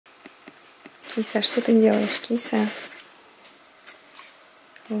Киса, что ты делаешь, киса?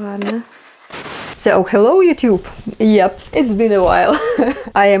 Ладно. So, hello YouTube! Yep, it's been a while.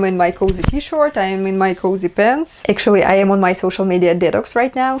 I am in my cozy t-shirt, I am in my cozy pants. Actually, I am on my social media detox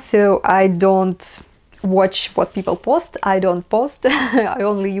right now, so I don't watch what people post, I don't post, I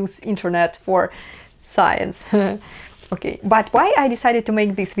only use internet for science. Okay, but why I decided to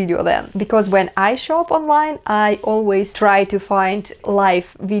make this video then? Because when I shop online, I always try to find live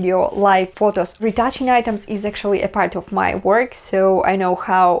video, live photos. Retouching items is actually a part of my work, so I know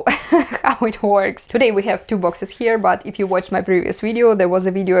how, how it works. Today we have two boxes here, but if you watched my previous video, there was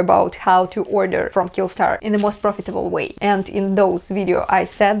a video about how to order from KILLSTAR in the most profitable way. And in those video I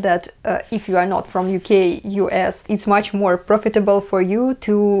said that if you are not from UK, US, it's much more profitable for you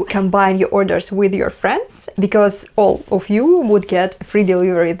to combine your orders with your friends, because all of you would get free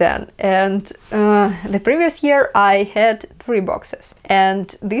delivery then. And the previous year I had 3 boxes,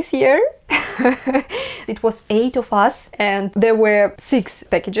 and this year it was 8 of us and there were 6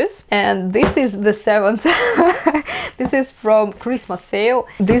 packages, and this is the 7th. This is from Christmas sale.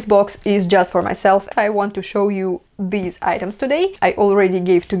 This box is just for myself. I want to show you these items today. I already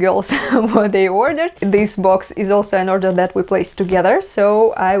gave to girls what they ordered. This box is also an order that we placed together,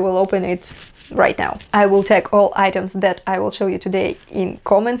 so I will open it right now. I will tag all items that I will show you today in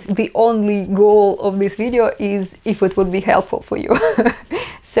comments. The only goal of this video is if it would be helpful for you.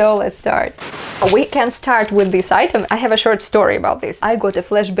 So let's start. We can start with this item. I have a short story about this. I got a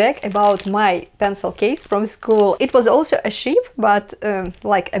flashback about my pencil case from school. It was also a sheep, but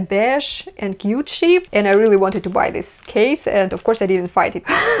like a beige and cute sheep, and I really wanted to buy this case, and of course I didn't find it.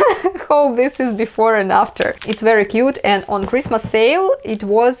 Hope this is before and after. It's very cute, and on Christmas sale it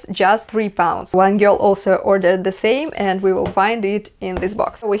was just £3. One girl also ordered the same, and we will find it in this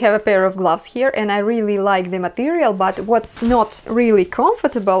box. We have a pair of gloves here, and I really like the material, but what's not really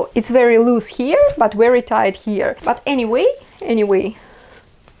comfortable, it's very loose here but very tight here. But anyway,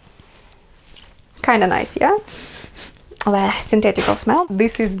 kind of nice, yeah? Synthetical smell.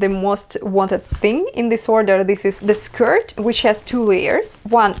 This is the most wanted thing in this order. This is the skirt, which has 2 layers.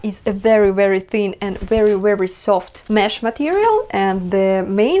 One is a very thin and very soft mesh material, and the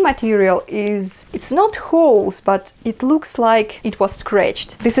main material is, it's not holes, but it looks like it was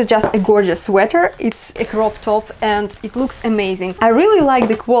scratched. This is just a gorgeous sweater. It's a crop top and it looks amazing. I really like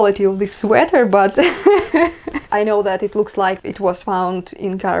the quality of this sweater, but I know that it looks like it was found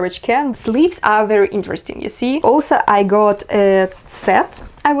in garbage can. Sleeves are very interesting, you see. Also, I got a set,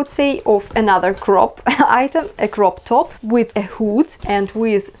 I would say, of another crop item, a crop top with a hood and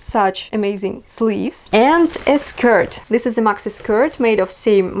with such amazing sleeves, and a skirt. This is a maxi skirt made of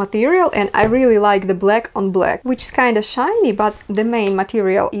same material, and I really like the black on black, which is kind of shiny, but the main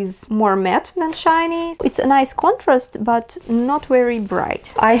material is more matte than shiny. It's a nice contrast, but not very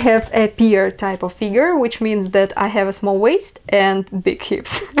bright. I have a pear type of figure, which means that I have a small waist and big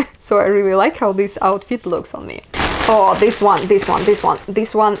hips. So I really like how this outfit looks on me. Oh, this one. This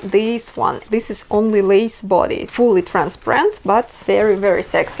is only lace body, fully transparent, but very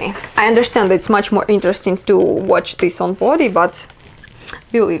sexy. I understand it's much more interesting to watch this on body, but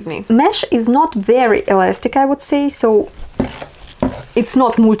believe me, mesh is not very elastic, I would say, so it's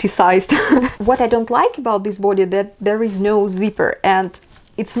not multi-sized. What I don't like about this body, that there is no zipper, and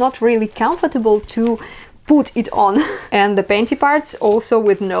it's not really comfortable to put it on. And the panty parts also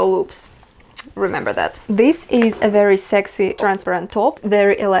with no loops. Remember that. This is a very sexy transparent top,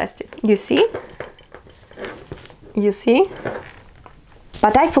 very elastic. You see? You see?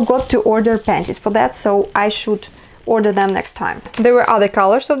 But I forgot to order panties for that, so I should order them next time. There were other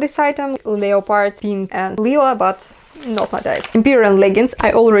colors of this item, leopard, pink and lila, but not my type. Imperial leggings,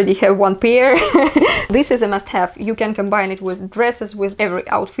 I already have 1 pair. This is a must-have. You can combine it with dresses, with every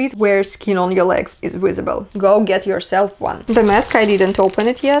outfit where skin on your legs is visible. Go get yourself one. The mask, I didn't open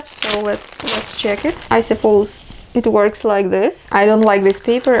it yet, so let's check it. I suppose it works like this. I don't like this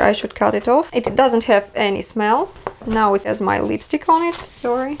paper, I should cut it off. It doesn't have any smell. Now it has my lipstick on it,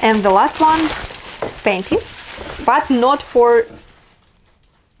 sorry. And the last one, panties, but not for...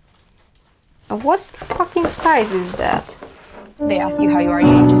 What fucking size is that? They ask you how you are,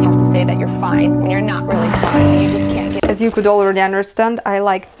 you just have to say that you're fine when you're not really fine. You just can't get... As you could already understand, I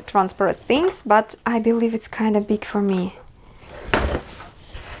like transparent things, but I believe it's kind of big for me.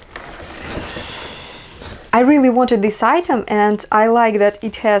 I really wanted this item, and I like that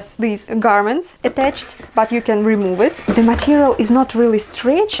it has these garments attached, but you can remove it. The material is not really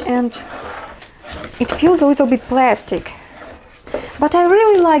stretchy and it feels a little bit plastic. But I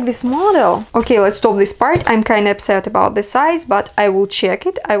really like this model. Okay, let's stop this part. I'm kind of upset about the size, but I will check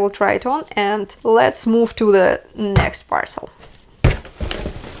it, I will try it on, and let's move to the next parcel.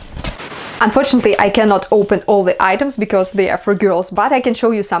 Unfortunately, I cannot open all the items because they are for girls, but I can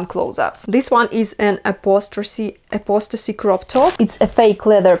show you some close-ups. This one is an apostasy crop top. It's a fake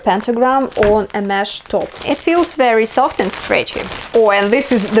leather pentagram on a mesh top. It feels very soft and stretchy. Oh, and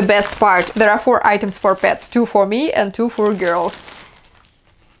this is the best part. There are 4 items for pets, 2 for me and 2 for girls,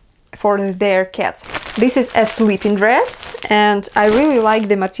 for their cats. This is a sleeping dress, and I really like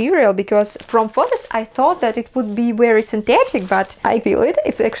the material because from photos I thought that it would be very synthetic, but I feel it.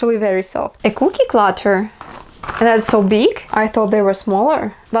 It's actually very soft. A cookie clutter. And that's so big. I thought they were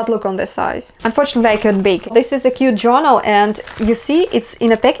smaller, but look on the size. Unfortunately, I couldn't bake. This is a cute journal, and you see it's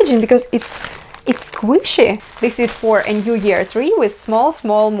in a packaging because it's squishy. This is for a new year tree with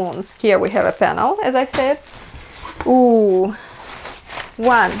small moons. Here we have a panel, as I said. Ooh.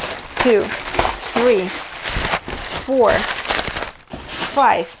 1, 2, 3, 4,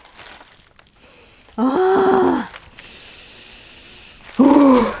 5. Ah.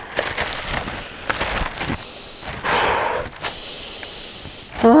 Ooh.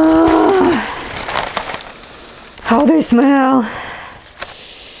 Ah. How they smell.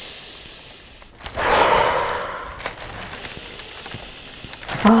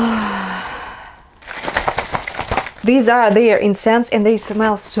 These are their incense and they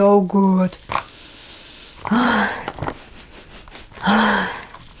smell so good.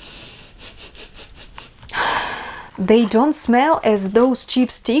 They don't smell as those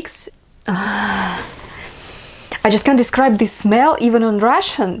cheap sticks. I just can't describe this smell even on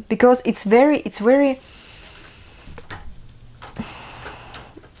Russian because it's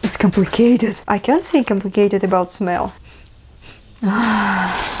complicated. I can't say complicated about smell.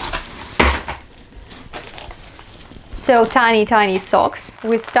 So tiny socks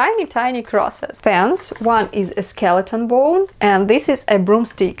with tiny crosses. Pants, one is a skeleton bone and this is a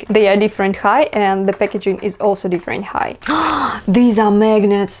broomstick. They are different height and the packaging is also different height. These are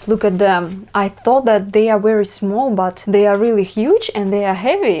magnets, look at them. I thought that they are very small, but they are really huge and they are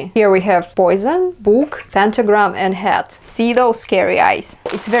heavy. Here we have poison, book, pentagram and hat. See those scary eyes?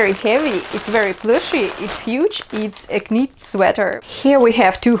 It's very heavy, it's very plushy, it's huge, it's a knit sweater. Here we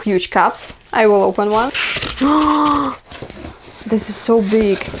have 2 huge cups. I will open one. This is so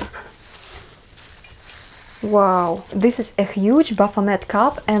big. Wow, this is a huge Baphomet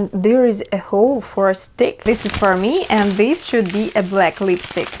cup and there is a hole for a stick. This is for me and this should be a black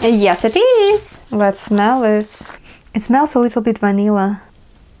lipstick. Yes, it is. Let's smell this. It smells a little bit vanilla.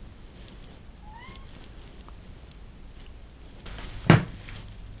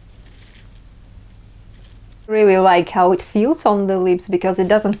 Really like how it feels on the lips because it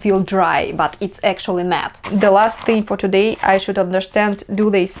doesn't feel dry, but it's actually matte. The last thing for today, I should understand, do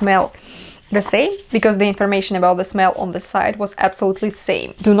they smell the same? Because the information about the smell on the side was absolutely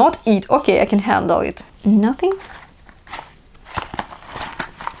same. Do not eat. Okay, I can handle it. Nothing?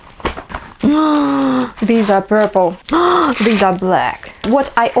 These are purple. These are black.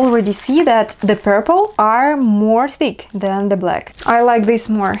 What I already see that the purple are more thick than the black. I like this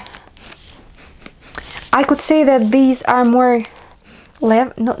more. I could say that these are more,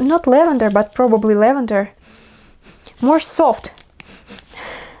 not lavender, but probably lavender. More soft.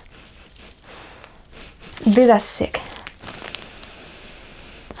 These are sick.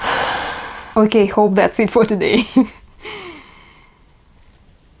 Okay, hope that's it for today.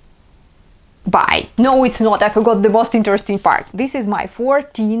 Bye. No, it's not. I forgot the most interesting part. This is my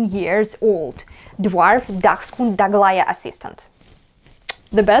 14 years old dwarf Dachshund Daglaya assistant.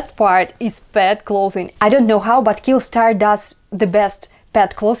 The best part is pet clothing. I don't know how, but KILLSTAR does the best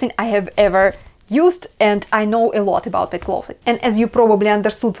pet clothing I have ever used, and I know a lot about pet clothing. And as you probably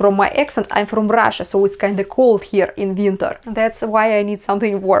understood from my accent, I'm from Russia, so it's kind of cold here in winter. That's why I need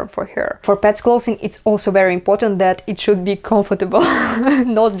something warm for her. For pets clothing, it's also very important that it should be comfortable,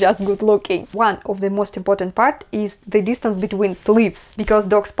 not just good looking. One of the most important part is the distance between sleeves, because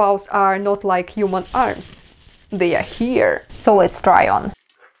dog's paws are not like human arms. They are here. So let's try on.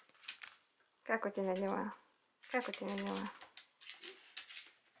 Как у тебя дела? Как у тебя дела?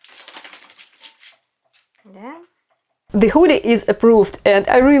 Да? The hoodie is approved and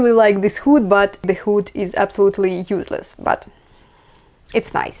I really like this hood, but the hood is absolutely useless, but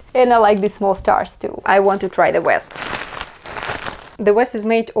it's nice. And I like these small stars too. I want to try the vest. The vest is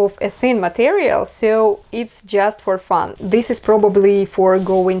made of a thin material, so it's just for fun. This is probably for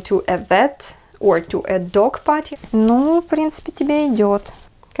going to a vet or to a dog party. Ну, в принципе, тебе идет.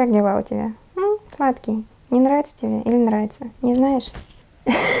 Как дела у тебя? Сладкий. Не нравится тебе или нравится? Не знаешь?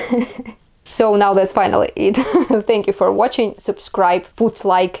 So now that's finally it. Thank you for watching. Subscribe, put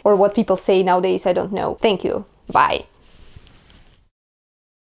like, or what people say nowadays, I don't know. Thank you. Bye.